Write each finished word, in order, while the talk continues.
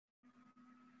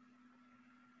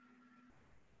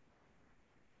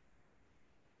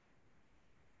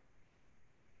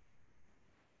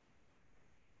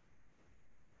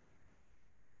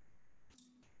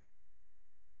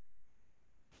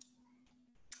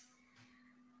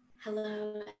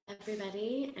Hello,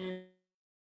 everybody,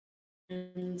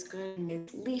 and good name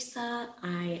is Lisa.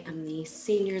 I am the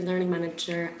Senior Learning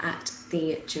Manager at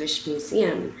the Jewish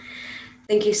Museum.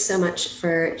 Thank you so much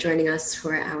for joining us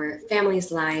for our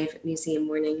Families Live Museum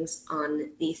Mornings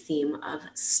on the theme of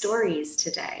stories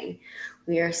today.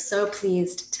 We are so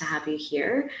pleased to have you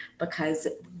here because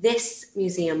this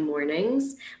Museum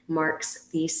Mornings marks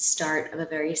the start of a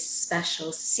very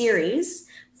special series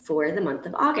for the month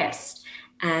of August.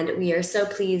 And we are so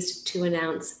pleased to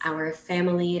announce our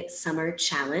Family Summer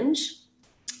Challenge.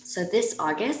 So this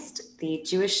August, the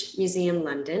Jewish Museum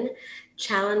London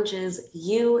challenges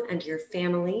you and your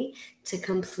family to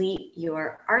complete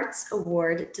your Arts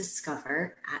Award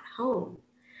Discover at Home.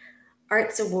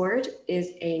 Arts Award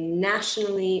is a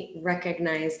nationally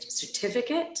recognized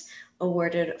certificate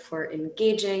awarded for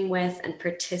engaging with and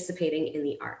participating in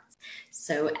the arts.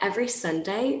 So every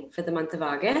Sunday for the month of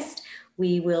August,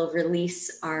 we will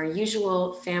release our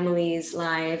usual Families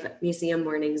Live Museum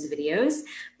Mornings videos,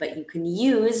 but you can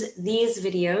use these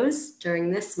videos during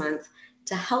this month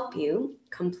to help you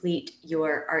complete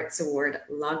your Arts Award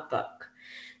logbook.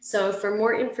 So for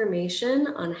more information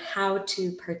on how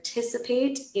to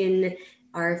participate in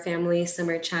our Family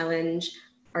Summer Challenge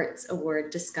Arts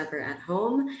Award Discover at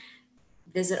Home,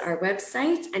 visit our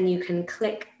website and you can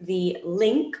click the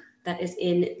link that is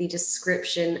in the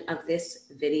description of this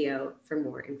video for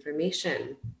more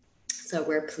information. So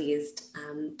we're pleased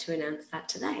to announce that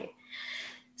today.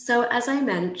 So as I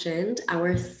mentioned,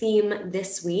 our theme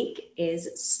this week is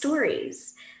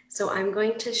stories. So I'm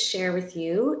going to share with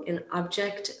you an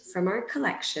object from our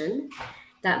collection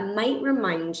that might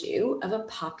remind you of a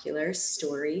popular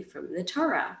story from the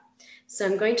Torah. So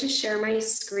I'm going to share my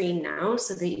screen now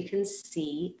so that you can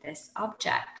see this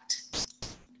object.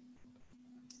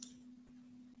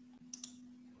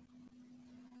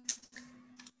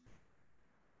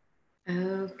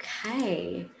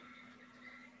 Okay,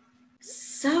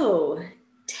 so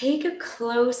take a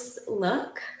close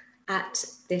look at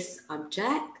this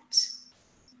object.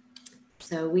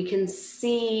 So we can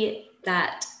see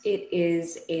that it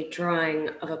is a drawing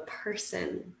of a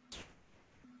person,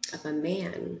 of a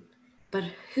man, but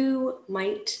who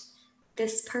might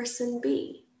this person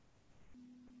be?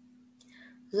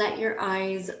 Let your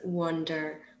eyes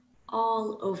wander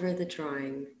all over the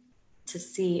drawing to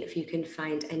see if you can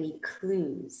find any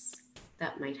clues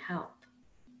that might help.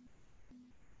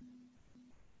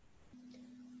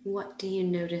 What do you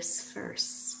notice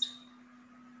first?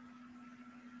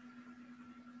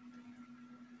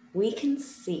 We can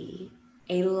see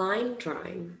a line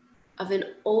drawing of an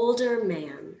older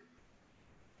man.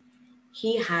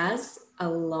 He has a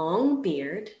long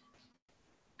beard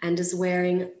and is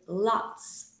wearing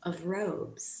lots of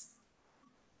robes.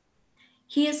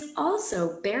 He is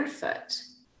also barefoot.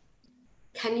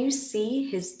 Can you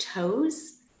see his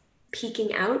toes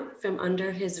peeking out from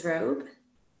under his robe?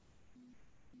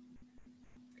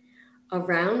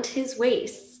 Around his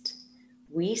waist,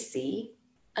 we see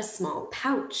a small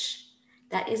pouch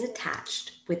that is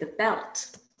attached with a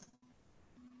belt.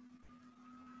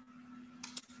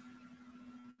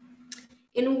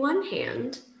 In one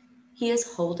hand, he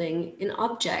is holding an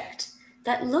object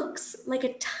that looks like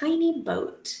a tiny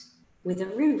boat with a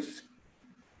roof.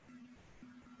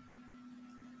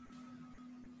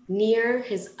 Near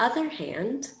his other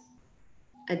hand,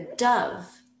 a dove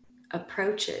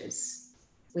approaches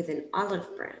with an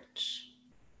olive branch.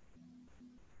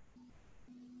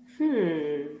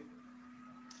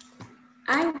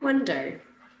 I wonder,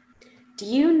 do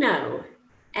you know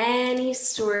any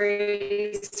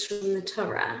stories from the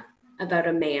Torah about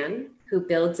a man who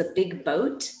builds a big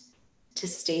boat to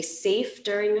stay safe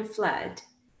during a flood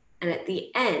and at the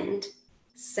end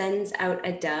sends out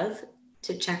a dove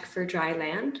to check for dry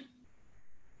land?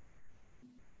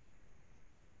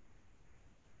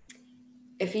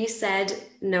 If you said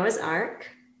Noah's Ark,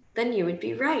 then you would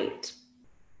be right.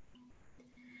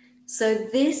 So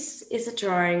this is a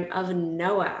drawing of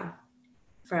Noah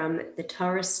from the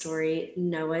Torah story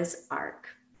Noah's Ark.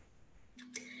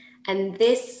 And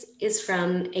this is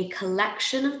from a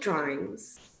collection of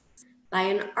drawings by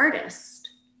an artist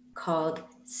called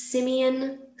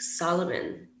Simeon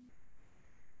Solomon.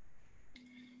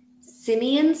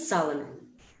 Simeon Solomon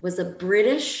was a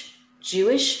British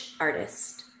Jewish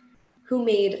artist who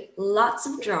made lots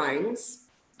of drawings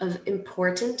of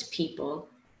important people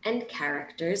and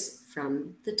characters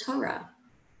from the Torah.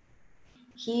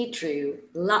 He drew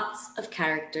lots of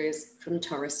characters from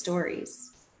Torah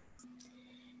stories.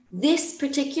 This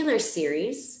particular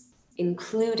series,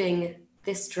 including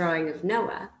this drawing of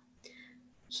Noah,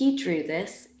 he drew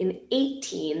this in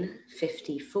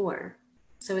 1854.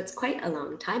 So so it's quite a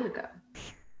long time ago.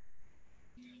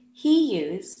 He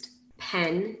used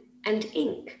pen and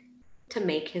ink to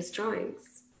make his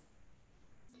drawings.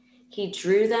 He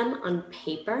drew them on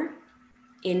paper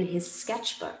in his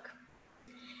sketchbook.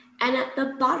 And at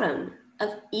the bottom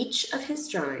of each of his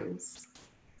drawings,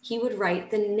 he would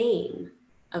write the name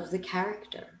of the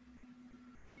character.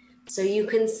 So you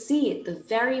can see at the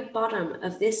very bottom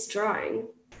of this drawing,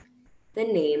 the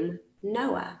name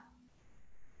Noah.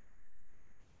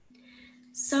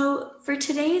 So for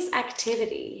today's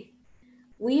activity,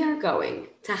 we are going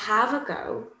to have a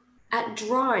go at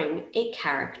drawing a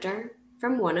character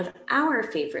from one of our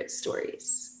favorite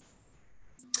stories.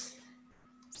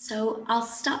 So I'll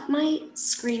stop my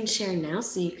screen share now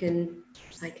so you can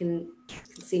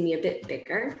see me a bit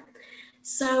bigger.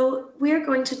 So we're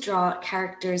going to draw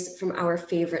characters from our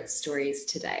favorite stories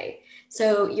today.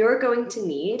 So you're going to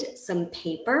need some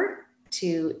paper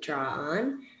to draw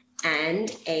on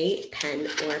and a pen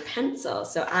or pencil.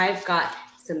 So I've got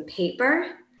some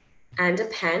paper and a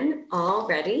pen all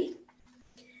ready.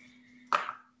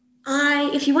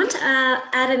 If you want to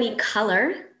add any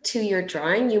color to your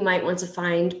drawing, you might want to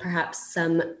find perhaps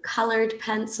some colored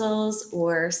pencils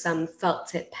or some felt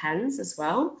tip pens as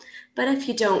well. But if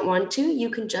you don't want to, you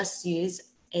can just use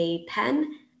a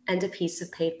pen and a piece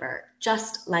of paper,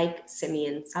 just like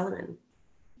Simeon Solomon.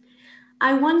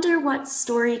 I wonder what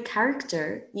story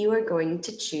character you are going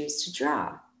to choose to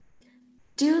draw.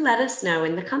 Do let us know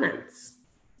in the comments.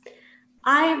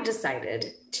 I have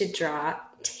decided to draw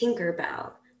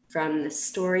Tinkerbell from the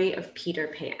story of Peter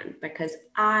Pan because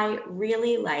I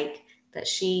really like that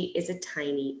she is a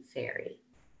tiny fairy.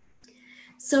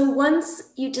 So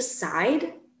once you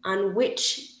decide on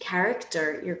which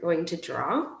character you're going to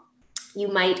draw, you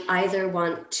might either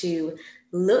want to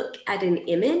look at an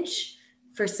image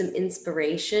for some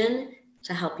inspiration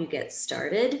to help you get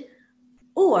started,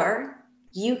 or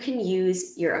you can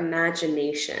use your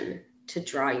imagination to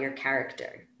draw your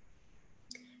character.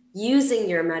 Using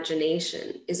your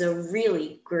imagination is a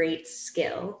really great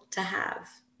skill to have.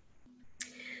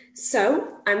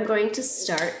 So I'm going to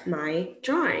start my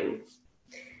drawing.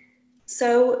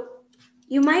 So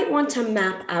you might want to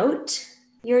map out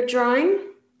your drawing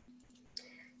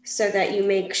so that you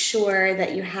make sure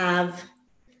that you have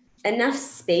enough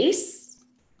space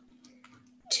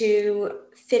to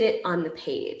fit it on the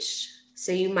page.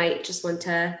 So you might just want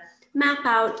to map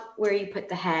out where you put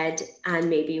the head and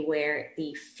maybe where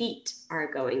the feet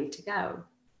are going to go.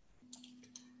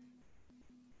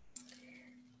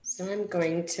 So I'm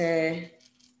going to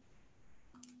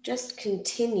just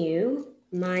continue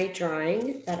my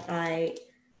drawing that I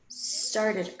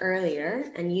started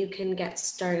earlier, and you can get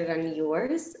started on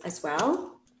yours as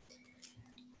well.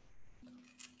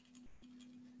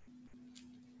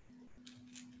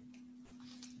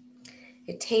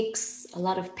 It takes a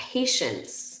lot of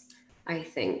patience, I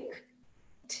think,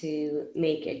 to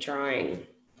make a drawing.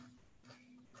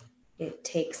 It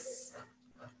takes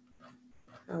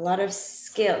a lot of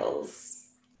skills.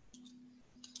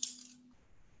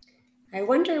 I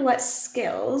wonder what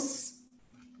skills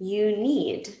you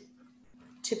need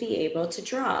to be able to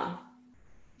draw.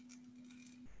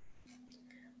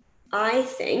 I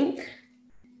think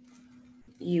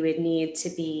you would need to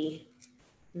be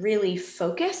really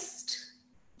focused.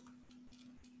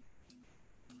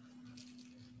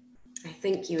 I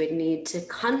think you would need to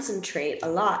concentrate a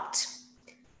lot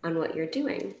on what you're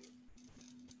doing.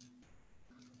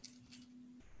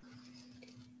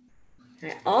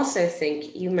 I also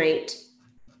think you might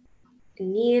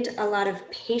need a lot of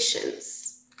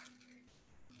patience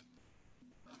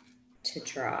to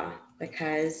draw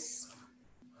because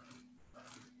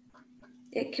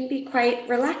it can be quite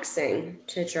relaxing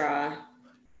to draw,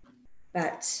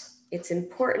 but it's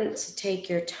important to take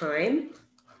your time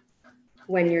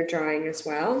when you're drawing as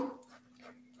well,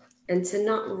 and to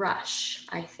not rush,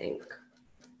 I think.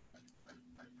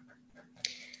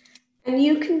 And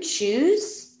you can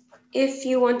choose if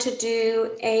you want to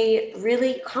do a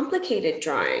really complicated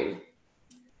drawing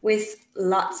with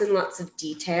lots and lots of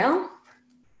detail,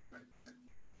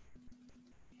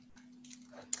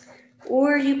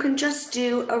 or you can just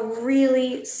do a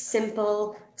really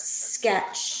simple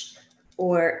sketch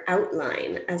or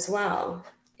outline as well.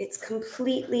 It's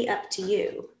completely up to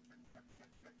you.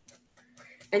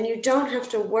 And you don't have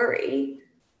to worry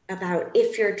about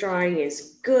if your drawing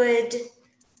is good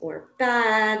or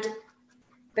bad,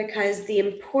 because the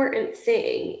important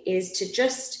thing is to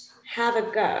just have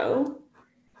a go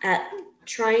at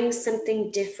trying something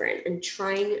different and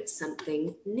trying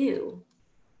something new.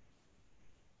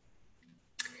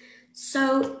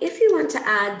 So if you want to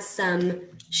add some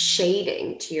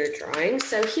shading to your drawing.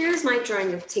 So here's my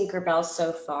drawing of Tinkerbell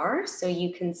so far. So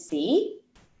you can see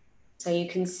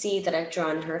that I've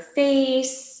drawn her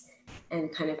face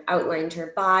and kind of outlined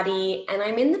her body, and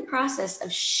I'm in the process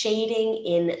of shading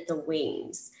in the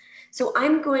wings. So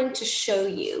I'm going to show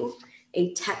you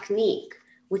a technique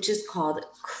which is called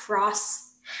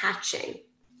cross hatching.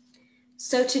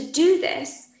 So to do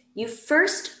this, you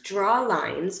first draw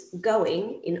lines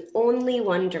going in only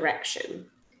one direction.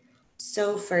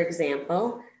 So for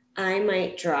example, I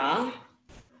might draw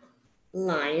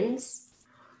lines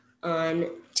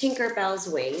on Tinkerbell's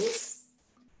wings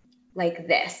like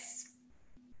this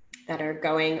that are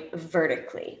going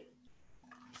vertically.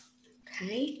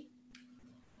 Okay,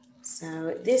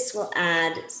 so this will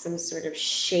add some sort of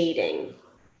shading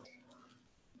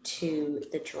to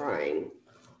the drawing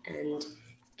and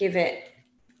give it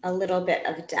a little bit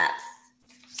of depth.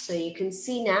 So you can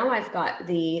see now I've got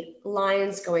the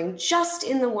lines going just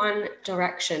in the one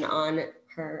direction on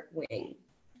her wing.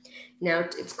 Now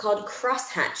it's called cross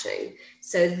hatching.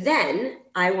 So then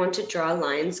I want to draw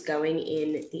lines going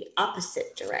in the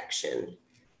opposite direction.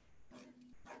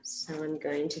 So I'm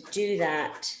going to do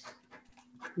that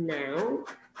now.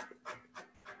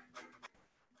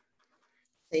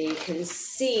 So you can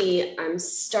see I'm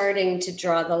starting to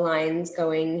draw the lines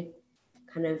going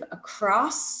kind of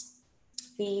across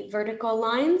the vertical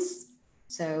lines.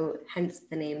 So hence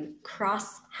the name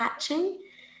cross hatching.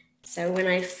 So when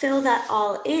I fill that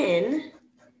all in,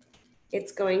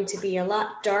 it's going to be a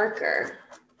lot darker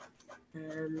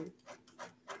than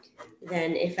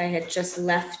if I had just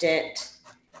left it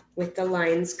with the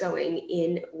lines going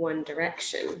in one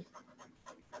direction.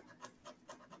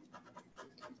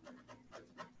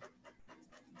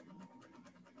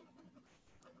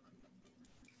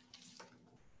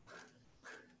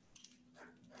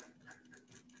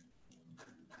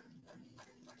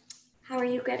 How are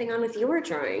you getting on with your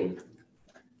drawing?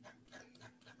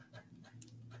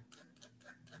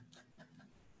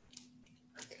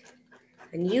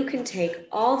 And you can take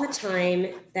all the time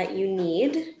that you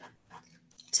need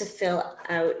to fill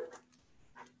out,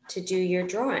 to do your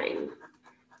drawing.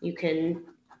 You can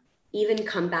even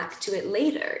come back to it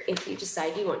later if you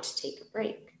decide you want to take a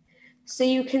break. So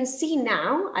you can see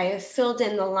now I have filled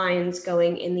in the lines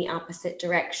going in the opposite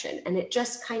direction, and it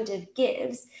just kind of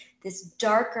gives this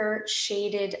darker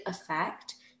shaded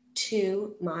effect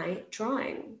to my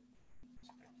drawing.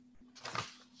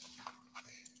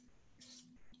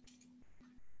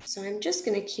 So I'm just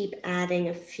going to keep adding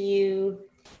a few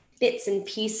bits and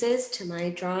pieces to my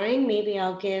drawing. Maybe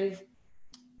I'll give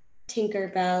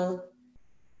Tinkerbell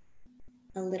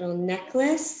a little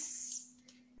necklace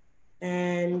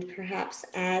and perhaps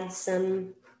add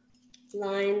some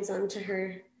lines onto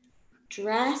her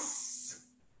dress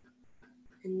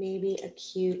and maybe a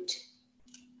cute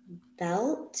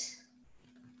belt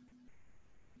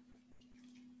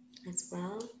as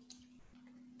well.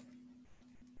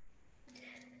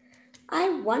 I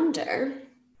wonder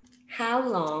how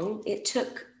long it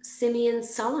took Simeon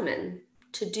Solomon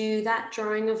to do that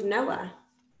drawing of Noah.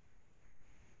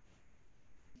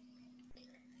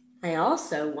 I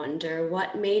also wonder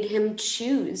what made him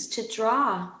choose to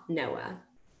draw Noah.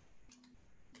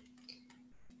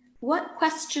 What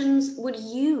questions would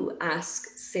you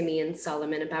ask Simeon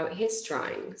Solomon about his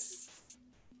drawings?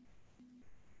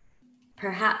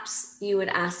 Perhaps you would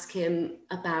ask him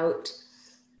about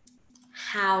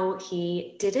how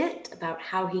he did it, about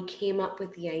how he came up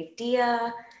with the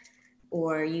idea,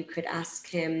 or you could ask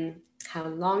him how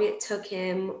long it took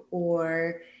him,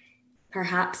 or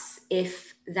perhaps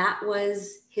if that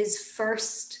was his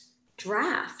first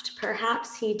draft,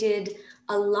 perhaps he did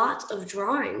a lot of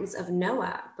drawings of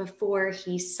Noah before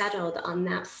he settled on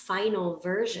that final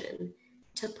version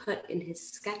to put in his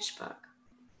sketchbook.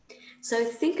 So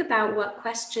think about what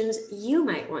questions you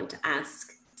might want to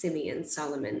ask Simeon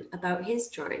Solomon about his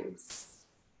drawings.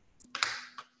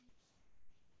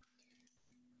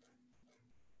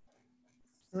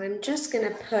 So I'm just going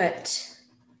to put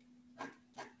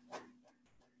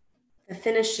the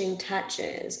finishing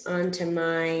touches onto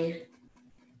my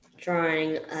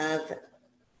drawing of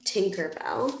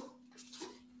Tinkerbell.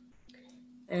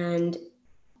 And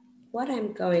what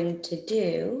I'm going to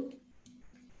do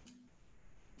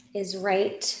is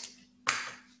write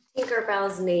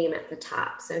Tinkerbell's name at the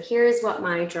top. So here's what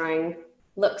my drawing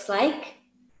looks like.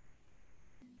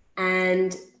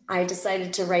 And I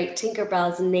decided to write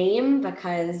Tinkerbell's name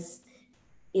because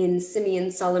in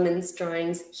Simeon Solomon's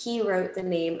drawings, he wrote the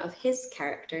name of his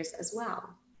characters as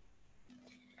well.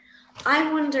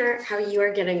 I wonder how you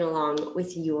are getting along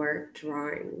with your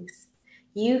drawings.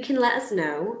 You can let us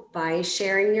know by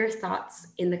sharing your thoughts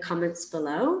in the comments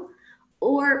below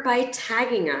or by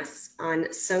tagging us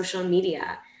on social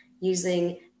media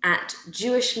using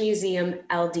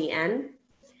 @JewishMuseumLDN.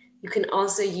 You can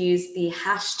also use the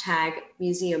hashtag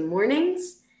Museum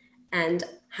Mornings and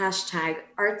hashtag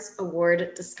Arts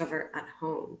Award Discover at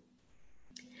Home.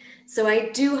 So I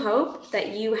do hope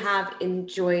that you have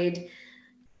enjoyed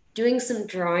doing some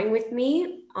drawing with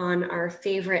me on our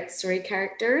favorite story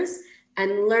characters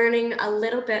and learning a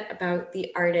little bit about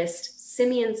the artist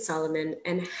Simeon Solomon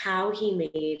and how he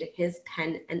made his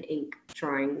pen and ink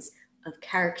drawings of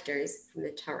characters from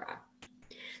the Torah.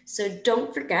 So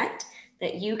don't forget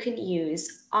that you can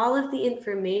use all of the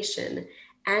information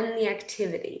and the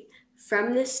activity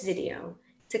from this video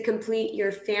to complete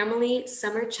your family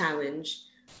summer challenge,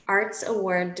 Arts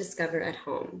Award Discover at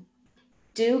Home.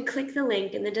 Do click the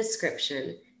link in the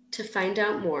description to find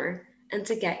out more and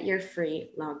to get your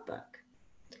free logbook.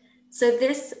 So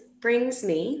this brings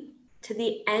me to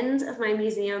the end of my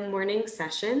museum morning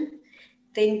session.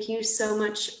 Thank you so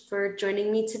much for joining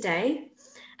me today.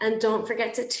 And don't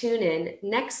forget to tune in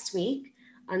next week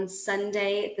on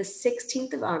Sunday, the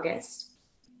 16th of August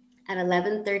at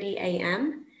 11:30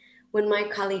 a.m. when my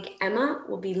colleague Emma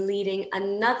will be leading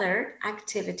another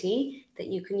activity that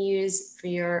you can use for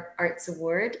your Arts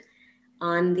Award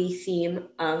on the theme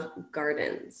of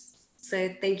gardens. So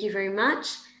thank you very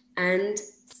much and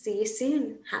see you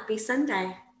soon. Happy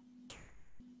Sunday.